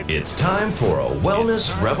It's time for a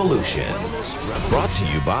Wellness Revolution. Brought to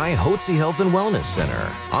you by Hotze Health and Wellness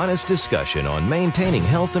Center. Honest discussion on maintaining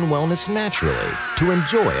health and wellness naturally to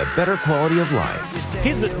enjoy a better quality of life.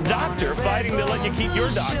 He's the doctor fighting to let you keep your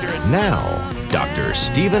doctor. Now, Dr.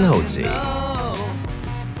 Stephen Hotze.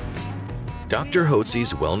 Dr.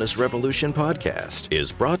 Hotze's Wellness Revolution podcast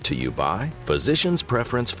is brought to you by Physicians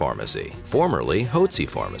Preference Pharmacy, formerly Hotze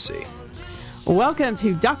Pharmacy. Welcome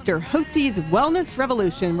to Dr. Hotze's Wellness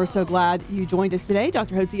Revolution. We're so glad you joined us today.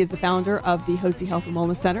 Dr. Hotze is the founder of the Hotze Health and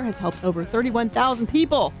Wellness Center, has helped over 31,000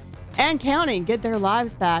 people and counting get their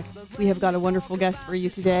lives back. We have got a wonderful guest for you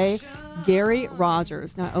today, Gary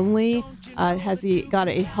Rogers. Not only has he got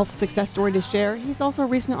a health success story to share, he's also a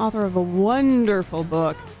recent author of a wonderful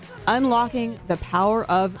book, Unlocking the Power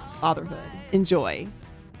of Fatherhood. Enjoy.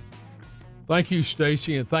 Thank you,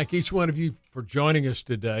 Stacy, and thank each one of you for joining us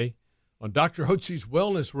today on Dr. Hotze's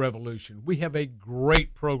Wellness Revolution. We have a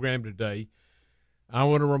great program today. I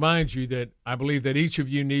want to remind you that I believe that each of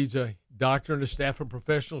you needs a doctor and a staff of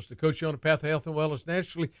professionals to coach you on the path of health and wellness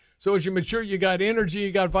naturally. So as you mature, you got energy,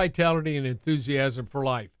 you got vitality, and enthusiasm for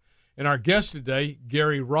life. And our guest today,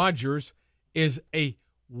 Gary Rogers, is a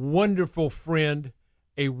wonderful friend,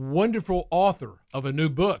 a wonderful author of a new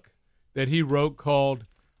book that he wrote called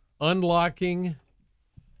Unlocking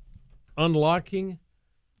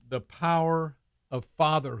the Power of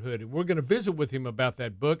Fatherhood. And we're going to visit with him about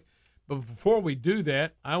that book. But before we do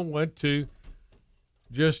that, I want to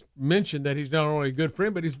just mention that he's not only a good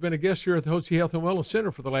friend, but he's been a guest here at the Hotze Health and Wellness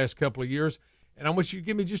Center for the last couple of years. And I want you to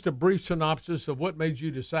give me just a brief synopsis of what made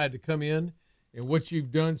you decide to come in and what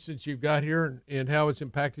you've done since you've got here and how it's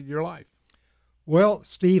impacted your life. Well,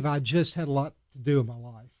 Steve, I just had a lot to do in my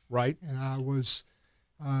life. Right. And I was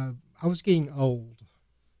getting old.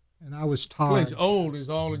 And I was tired. Please, old is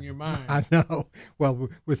all in your mind. I know. Well,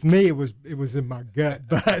 with me, it was in my gut.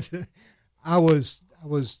 But I was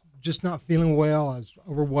just not feeling well. I was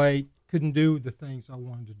overweight. Couldn't do the things I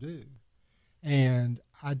wanted to do, and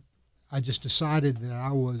I just decided that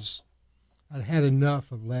I'd had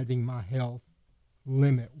enough of letting my health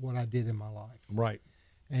limit what I did in my life. Right.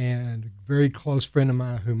 And a very close friend of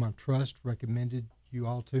mine, whom I trust, recommended you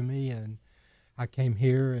all to me, and I came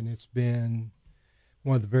here, and it's been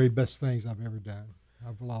one of the very best things I've ever done.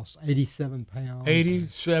 I've lost 87 pounds.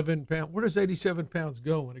 87 pounds. Where does 87 pounds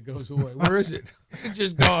go when it goes away? Where is it? It's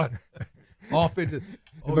just gone. Off into...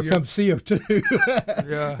 It becomes CO2.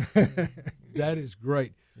 Yeah. That is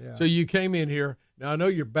great. Yeah. So you came in here. Now, I know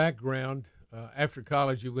your background. After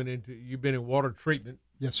college, you've been in water treatment.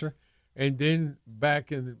 Yes, sir. And then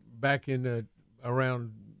back in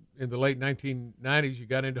around in the late 1990s, you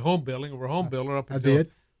got into home building. We're a home builder up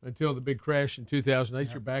until the big crash in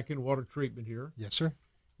 2008. You're back in water treatment here. Yes, sir.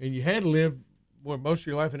 And you had lived most of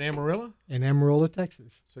your life in Amarillo? In Amarillo,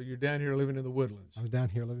 Texas. So you're down here living in the woodlands. I was down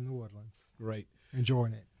here living in the woodlands. Great.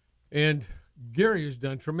 Enjoying it. And Gary has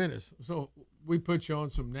done tremendous. So we put you on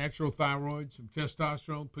some natural thyroid, some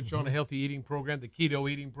testosterone, put you on a healthy eating program, the keto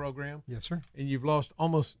eating program. Yes, sir. And you've lost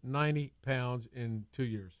almost 90 pounds in 2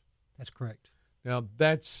 years. That's correct. Now,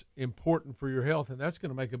 that's important for your health, and that's going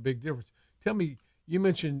to make a big difference. Tell me, you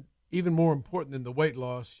mentioned even more important than the weight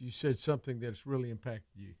loss, you said something that's really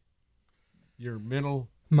impacted you. Your mental...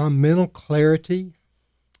 My mental clarity.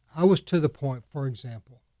 I was to the point, for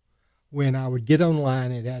example, when I would get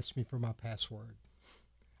online, it asked me for my password.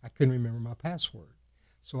 I couldn't remember my password.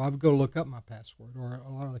 So I would go look up my password, or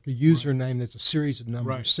like a username that's a series of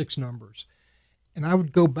numbers, 6 numbers. And I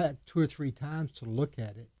would go back 2 or 3 times to look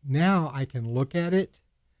at it. Now I can look at it,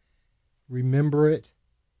 remember it,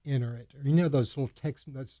 enter it. Or, you know those little text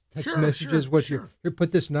messages? Here,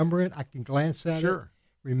 put this number in. I can glance at it,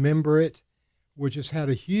 remember it, which has had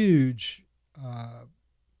a huge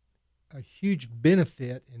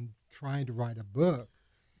benefit in trying to write a book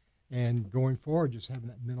and going forward, just having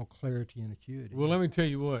that mental clarity and acuity. Well, let me tell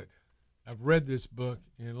you what. I've read this book,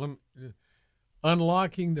 and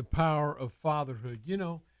Unlocking the Power of Fatherhood. You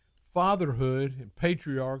know, fatherhood and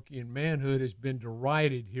patriarchy and manhood has been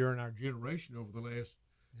derided here in our generation over the last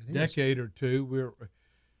decade or two.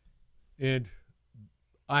 This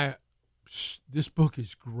book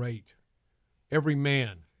is great. Every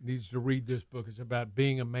man needs to read this book. It's about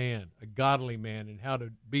being a man, a godly man, and how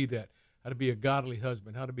to be that, how to be a godly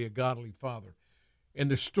husband, how to be a godly father. And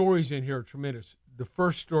the stories in here are tremendous. The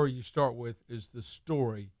first story you start with is the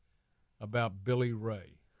story about Billy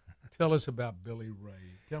Ray. Tell us about Billy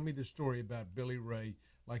Ray. Tell me the story about Billy Ray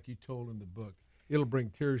like you told in the book. It'll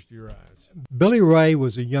bring tears to your eyes. Billy Ray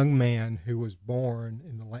was a young man who was born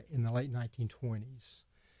in the late 1920s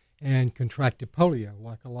and contracted polio,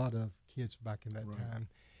 like a lot of kids back in that time.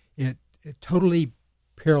 It totally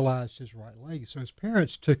paralyzed his right leg. So his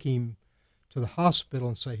parents took him to the hospital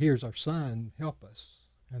and say, "Here's our son, help us."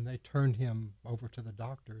 And they turned him over to the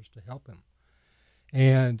doctors to help him.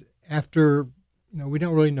 And after, we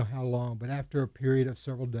don't really know how long, but after a period of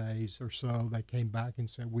several days or so, they came back and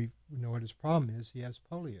said, we know what his problem is. He has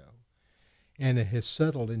polio. And it has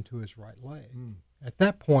settled into his right leg. At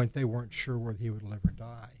that point, they weren't sure whether he would live or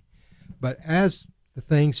die. But as the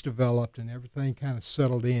things developed and everything kind of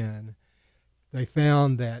settled in, they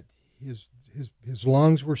found that his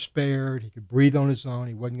lungs were spared. He could breathe on his own.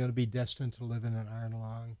 He wasn't going to be destined to live in an iron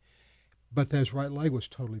lung. But his right leg was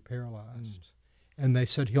totally paralyzed. And they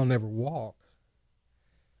said he'll never walk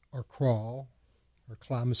or crawl or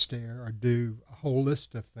climb a stair or do a whole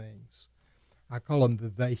list of things. I call them the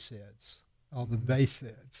they saids, all the they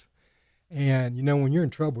saids. And, when you're in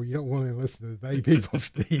trouble, you don't want to listen to the they people,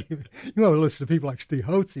 Steve. You want to listen to people like Steve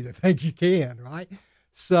Hotze that think you can, right?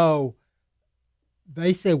 So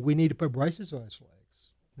they said, we need to put braces on his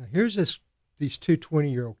legs. Now, here's these two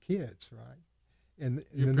 20-year-old kids, right? In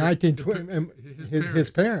the 1920s, his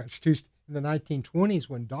parents, in the 1920s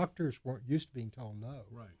when doctors weren't used to being told no.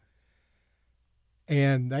 Right.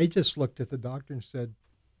 And they just looked at the doctor and said,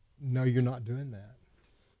 no, you're not doing that.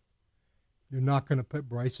 You're not going to put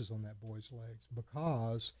braces on that boy's legs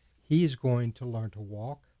because he's going to learn to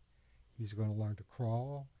walk. He's going to learn to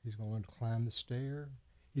crawl. He's going to learn to climb the stair.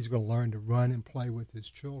 He's going to learn to run and play with his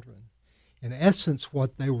children. In essence,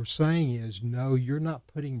 what they were saying is, no, you're not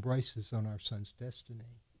putting braces on our son's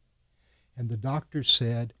destiny. And the doctor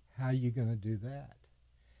said, how are you going to do that?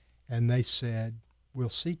 And they said, we'll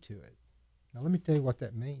see to it. Now, let me tell you what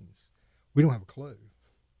that means. We don't have a clue.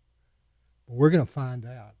 But we're going to find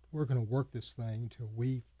out. We're going to work this thing until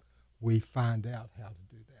we find out how to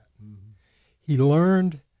do that. Mm-hmm. He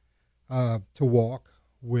learned to walk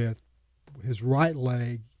with his right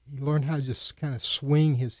leg. He learned how to just kind of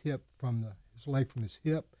swing his leg from his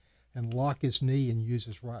hip and lock his knee and use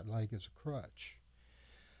his right leg as a crutch.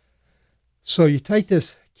 So you take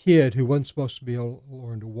this kid who wasn't supposed to be able to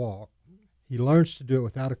learn to walk. He learns to do it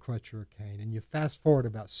without a crutch or a cane, and you fast forward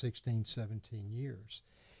about 16, 17 years.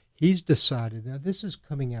 He's decided, now this is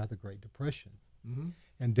coming out of the Great Depression,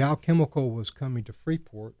 and Dow Chemical was coming to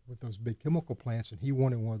Freeport with those big chemical plants, and he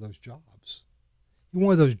wanted one of those jobs. He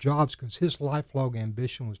wanted those jobs because his lifelong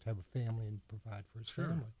ambition was to have a family and provide for his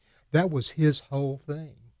family. That was his whole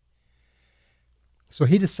thing. So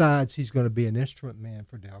he decides he's going to be an instrument man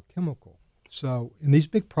for Dow Chemical. So in these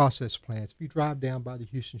big process plants, if you drive down by the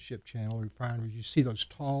Houston Ship Channel refineries, you see those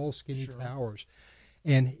tall, skinny towers.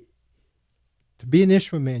 And to be an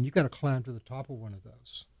instrument man, you've got to climb to the top of one of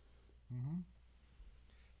those. Mm-hmm.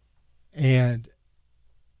 And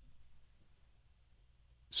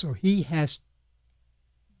so he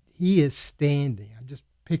is standing. I just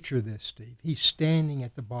picture this, Steve. He's standing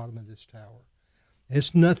at the bottom of this tower.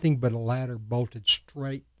 It's nothing but a ladder bolted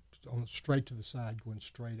straight to the side, going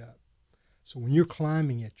straight up. So when you're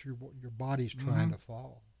climbing it, your body's trying to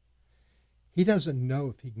fall. He doesn't know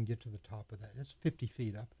if he can get to the top of that. It's 50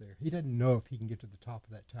 feet up there. He doesn't know if he can get to the top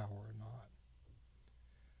of that tower or not.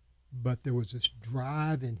 But there was this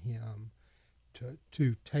drive in him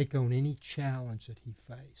to take on any challenge that he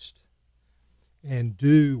faced and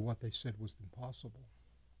do what they said was impossible.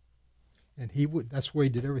 And that's where he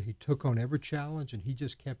did everything. He took on every challenge, and he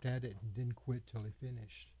just kept at it and didn't quit till he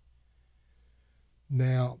finished.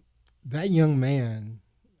 Now, that young man,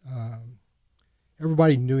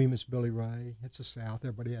 everybody knew him as Billy Ray. It's the South.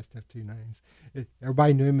 Everybody has to have two names.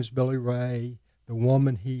 Everybody knew him as Billy Ray. The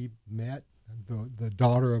woman he met, the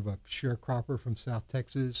daughter of a sharecropper from South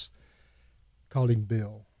Texas, called him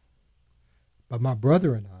Bill. But my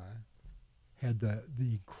brother and I had the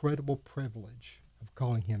incredible privilege of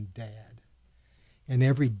calling him Dad. And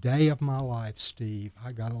every day of my life, Steve,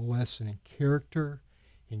 I got a lesson in character,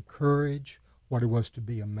 in courage, what it was to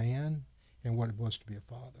be a man, and what it was to be a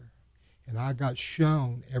father. And I got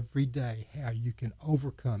shown every day how you can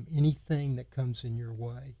overcome anything that comes in your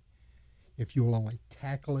way if you will only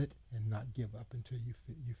tackle it and not give up until you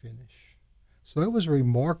finish. So it was a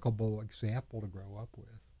remarkable example to grow up with.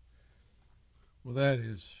 Well, that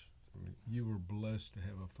is, you were blessed to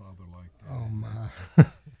have a father like that. Oh, my.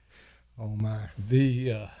 Oh, my.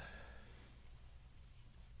 The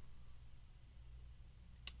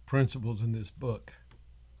principles in this book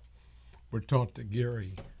were taught to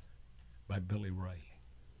Gary by Billy Ray.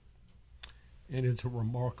 And it's a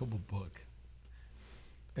remarkable book.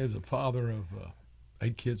 As a father of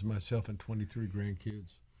 8 kids myself and 23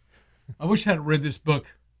 grandkids, I wish I had read this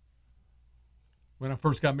book when I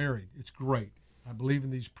first got married. It's great. I believe in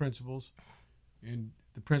these principles and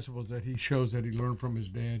the principles that he shows that he learned from his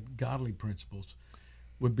dad, godly principles.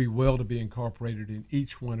 would be well to be incorporated in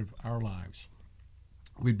each one of our lives.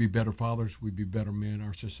 We'd be better fathers. We'd be better men.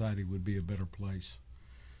 Our society would be a better place.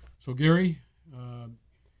 So, Gary,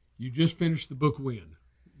 you just finished the book when?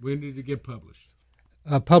 When did it get published?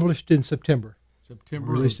 Published in September.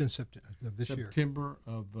 Released in September of this year. September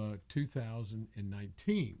of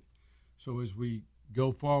 2019. So as we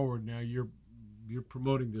go forward now, you're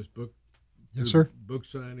promoting this book. Yes, sir. Book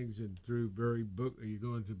signings and through you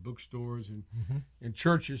go into bookstores and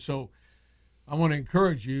churches. So I want to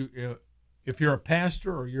encourage you, if you're a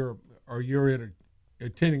pastor or you're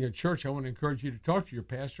attending a church, I want to encourage you to talk to your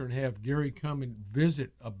pastor and have Gary come and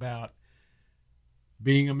visit about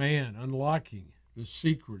being a man, unlocking the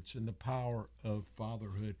secrets and the power of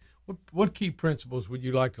fatherhood. What key principles would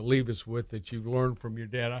you like to leave us with that you've learned from your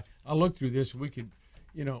dad? I looked through this, and we could,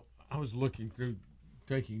 I was looking through,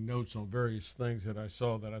 taking notes on various things that I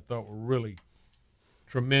saw that I thought were really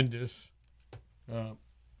tremendous. And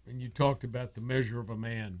you talked about the measure of a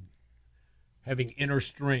man, having inner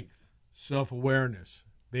strength, self-awareness,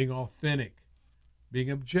 being authentic,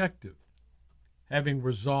 being objective, having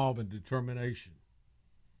resolve and determination,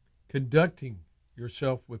 conducting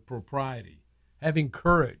yourself with propriety, having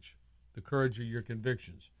courage, the courage of your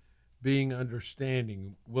convictions, being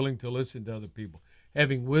understanding, willing to listen to other people,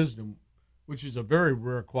 having wisdom, which is a very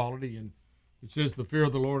rare quality, and it says the fear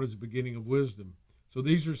of the Lord is the beginning of wisdom. So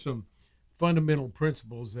these are some fundamental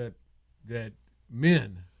principles that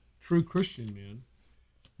men, true Christian men,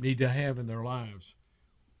 need to have in their lives.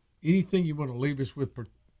 Anything you want to leave us with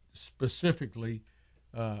specifically,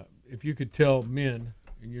 if you could tell men,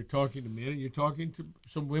 and you're talking to men, and you're talking to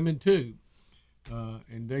some women too,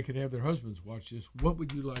 and they could have their husbands watch this, what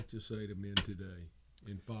would you like to say to men today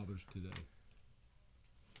and fathers today?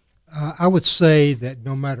 I would say that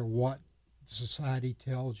no matter what society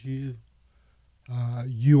tells you,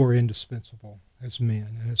 you are indispensable as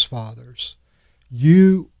men and as fathers.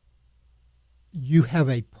 You have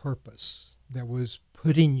a purpose that was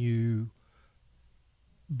put in you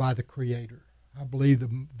by the Creator. I believe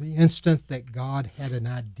the instant that God had an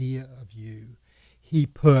idea of you, he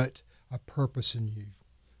put a purpose in you.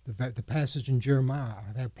 The passage in Jeremiah,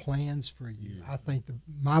 I have plans for you. Yeah. I think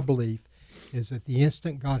my belief is that the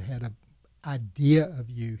instant God had an idea of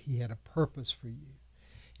you, he had a purpose for you.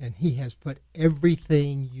 And he has put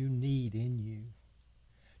everything you need in you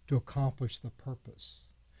to accomplish the purpose.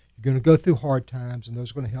 You're going to go through hard times, and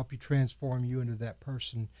those are going to help you transform you into that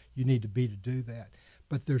person you need to be to do that.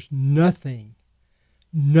 But there's nothing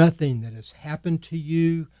that has happened to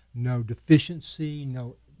you, no deficiency,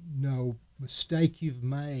 no mistake you've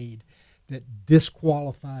made that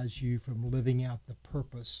disqualifies you from living out the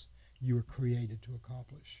purpose you were created to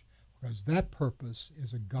accomplish. Because that purpose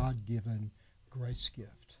is a God-given grace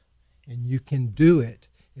gift. And you can do it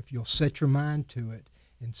if you'll set your mind to it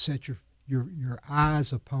and set your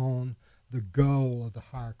eyes upon the goal of the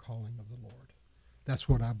higher calling of the Lord. That's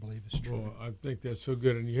what I believe is true. Well, I think that's so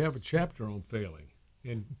good. And you have a chapter on failing.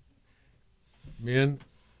 And men,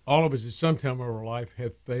 all of us at some time of our life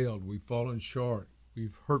have failed. We've fallen short.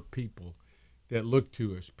 We've hurt people that look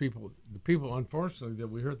to us. The people, unfortunately, that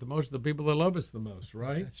we hurt the most are the people that love us the most,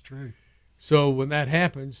 right? That's true. So when that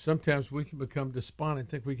happens, sometimes we can become despondent,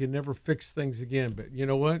 think we can never fix things again. But you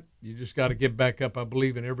know what? You just got to get back up. I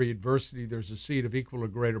believe in every adversity, there's a seed of equal or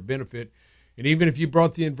greater benefit. And even if you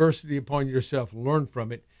brought the adversity upon yourself, learn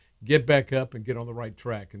from it, get back up and get on the right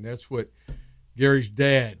track. And that's what Gary's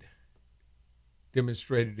dad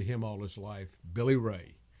demonstrated to him all his life, Billy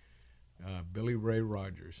Ray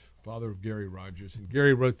Rogers, father of Gary Rogers. And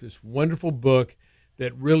Gary wrote this wonderful book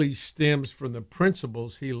that really stems from the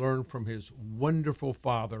principles he learned from his wonderful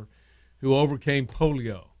father who overcame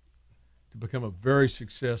polio to become a very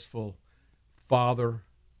successful father,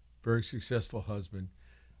 very successful husband.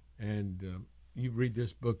 And you read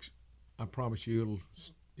this book, I promise you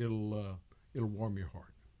it'll warm your heart.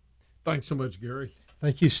 Thanks so much, Gary.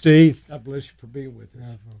 Thank you, Steve. God bless you for being with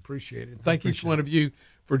us. Appreciate it. Thank each one of you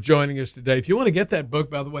for joining us today. If you want to get that book,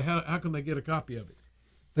 by the way, how can they get a copy of it?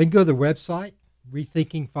 They can go to the website,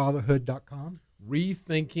 rethinkingfatherhood.com.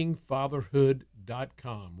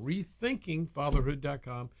 Rethinkingfatherhood.com.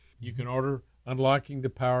 Rethinkingfatherhood.com. You can order Unlocking the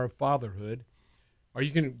Power of Fatherhood, or you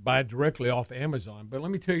can buy it directly off Amazon. But let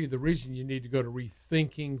me tell you, the reason you need to go to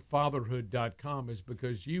rethinkingfatherhood.com is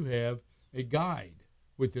because you have a guide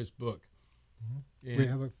with this book.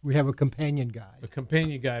 We have a companion guide. A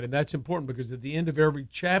companion guide, and that's important because at the end of every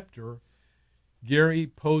chapter, Gary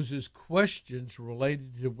poses questions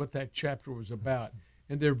related to what that chapter was about.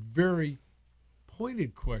 And they're very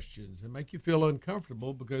pointed questions and make you feel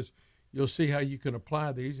uncomfortable because you'll see how you can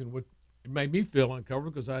apply these. And what it made me feel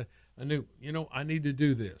uncomfortable because I knew, I need to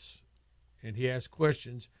do this. And he asked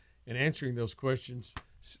questions, and answering those questions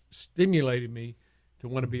stimulated me to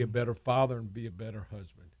want to be a better father and be a better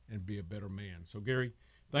husband and be a better man. So, Gary,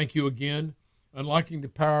 thank you again. Unlocking the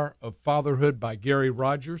Power of Fatherhood by Gary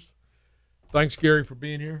Rogers. Thanks, Gary, for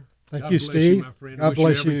being here. Thank God you, bless Steve. You, my friend. God Wish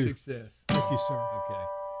bless you every you. success. Thank you, sir.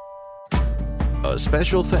 Okay. A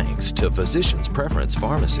special thanks to Physicians Preference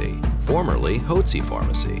Pharmacy, formerly Hotze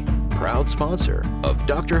Pharmacy, proud sponsor of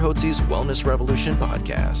Dr. Hotze's Wellness Revolution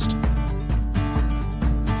podcast.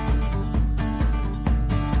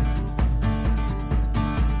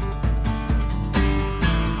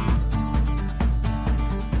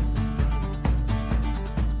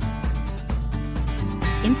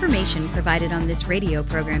 Information provided on this radio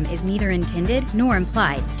program is neither intended nor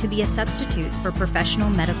implied to be a substitute for professional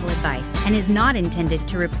medical advice and is not intended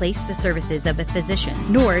to replace the services of a physician,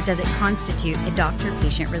 nor does it constitute a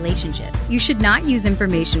doctor-patient relationship. You should not use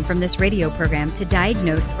information from this radio program to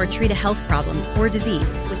diagnose or treat a health problem or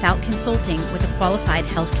disease without consulting with a qualified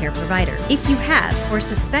healthcare provider. If you have or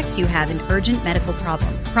suspect you have an urgent medical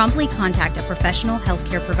problem, promptly contact a professional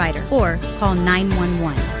healthcare provider or call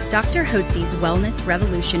 911. Dr. Hotze's Wellness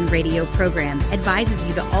Revolution radio program advises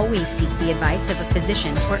you to always seek the advice of a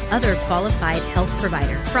physician or other qualified health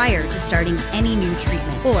provider prior to starting any new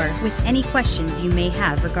treatment or with any questions you may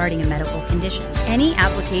have regarding a medical condition. Any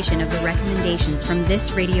application of the recommendations from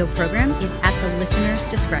this radio program is at the listener's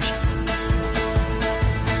discretion.